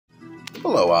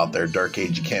Hello out there, Dark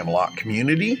Age of Camelot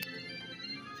community.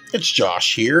 It's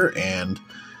Josh here, and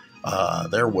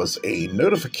there was a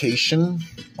notification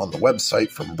on the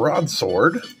website from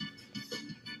Broadsword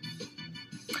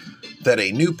that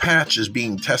a new patch is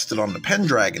being tested on the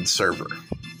Pendragon server.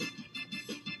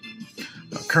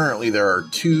 Now, currently, there are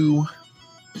two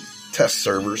test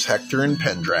servers, Hector and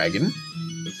Pendragon.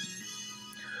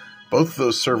 Both of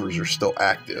those servers are still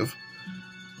active.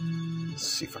 Let's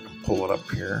see if I can pull it up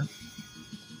here.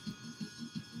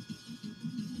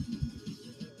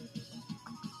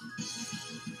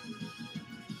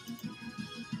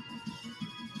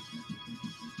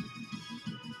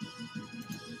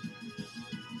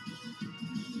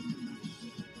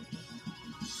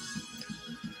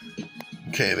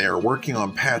 Okay, they are working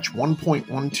on patch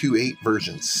 1.128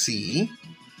 version C.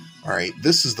 Alright,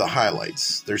 this is the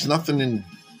highlights. There's nothing in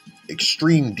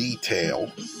extreme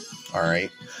detail.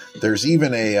 Alright, there's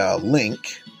even a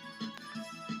link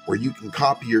where you can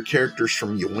copy your characters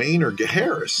from Ywain or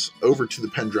Gaheris over to the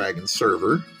Pendragon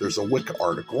server. There's a Wiki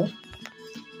article.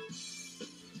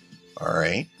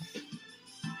 Alright.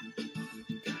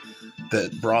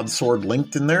 That Broadsword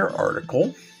linked in their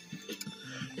article.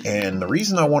 And the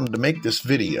reason I wanted to make this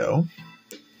video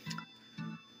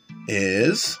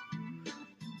is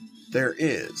You've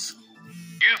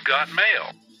got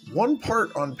mail. One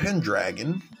part on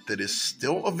Pendragon that is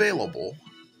still available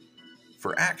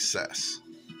for access.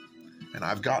 And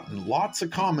I've gotten lots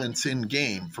of comments in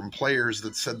game from players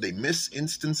that said they miss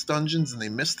instance dungeons and they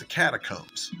miss the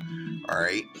Catacombs.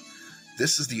 Alright,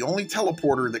 this is the only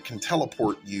teleporter that can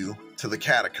teleport you to the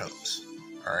Catacombs.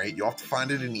 Alright, you'll have to find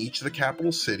it in each of the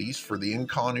capital cities for the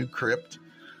Incarnu Crypt,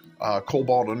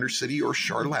 Cobalt Undercity, or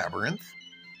Shar Labyrinth.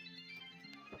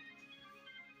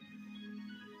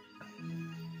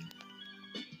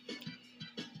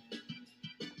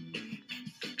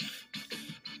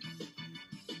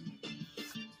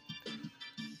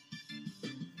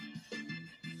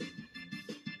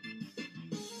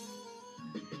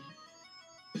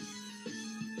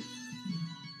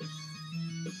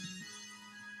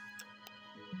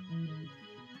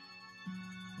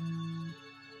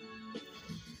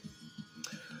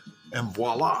 And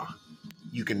voila,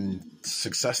 you can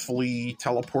successfully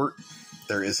teleport.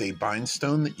 There is a bind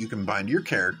stone that you can bind your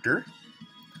character.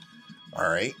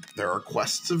 Alright, there are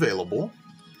quests available.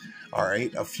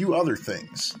 Alright, a few other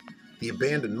things. The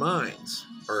abandoned mines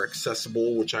are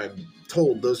accessible, which I'm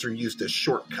told those are used as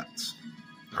shortcuts.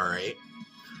 Alright,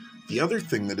 the other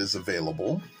thing that is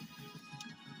available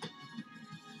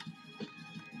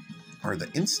are the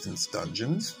instance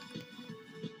dungeons.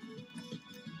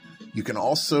 You can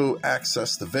also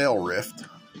access the Veil Rift.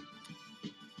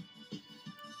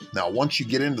 Now, once you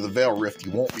get into the Veil Rift,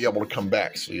 you won't be able to come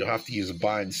back, so you'll have to use a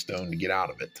bind stone to get out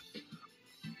of it.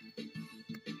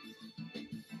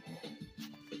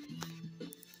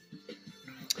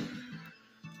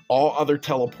 All other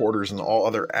teleporters and all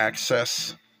other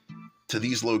access to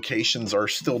these locations are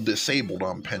still disabled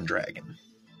on Pendragon.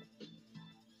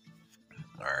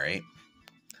 Alright.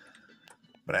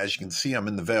 But as you can see, I'm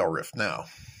in the Veil Rift now.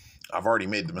 I've already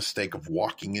made the mistake of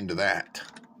walking into that.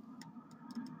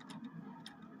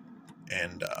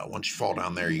 And once you fall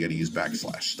down there, you got to use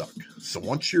 /stuck. So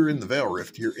once you're in the Veil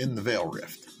Rift, you're in the Veil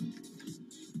Rift.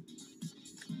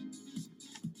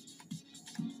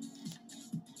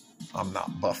 I'm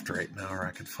not buffed right now, or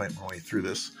I could fight my way through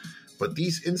this. But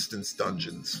these instance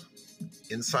dungeons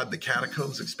inside the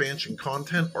Catacombs expansion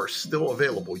content are still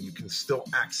available. You can still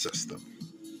access them.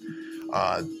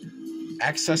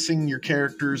 Accessing your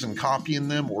characters and copying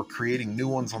them or creating new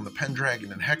ones on the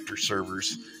Pendragon and Hector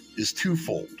servers is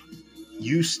twofold.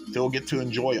 You still get to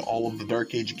enjoy all of the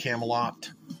Dark Age of Camelot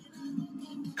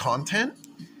content,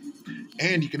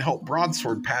 and you can help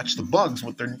Broadsword patch the bugs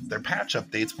with their patch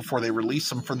updates before they release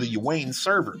them for the Ywain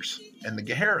servers and the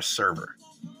Gaheris server.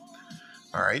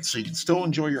 Alright, so you can still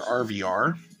enjoy your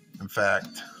RVR. In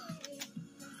fact,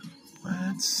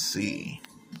 let's see.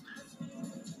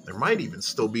 There might even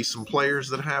still be some players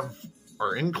that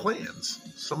are in clans.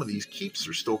 Some of these keeps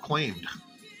are still claimed.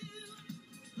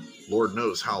 Lord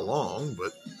knows how long,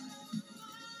 but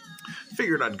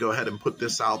figured I'd go ahead and put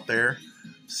this out there.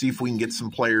 See if we can get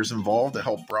some players involved to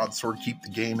help Broadsword keep the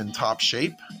game in top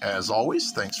shape. As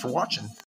always, thanks for watching.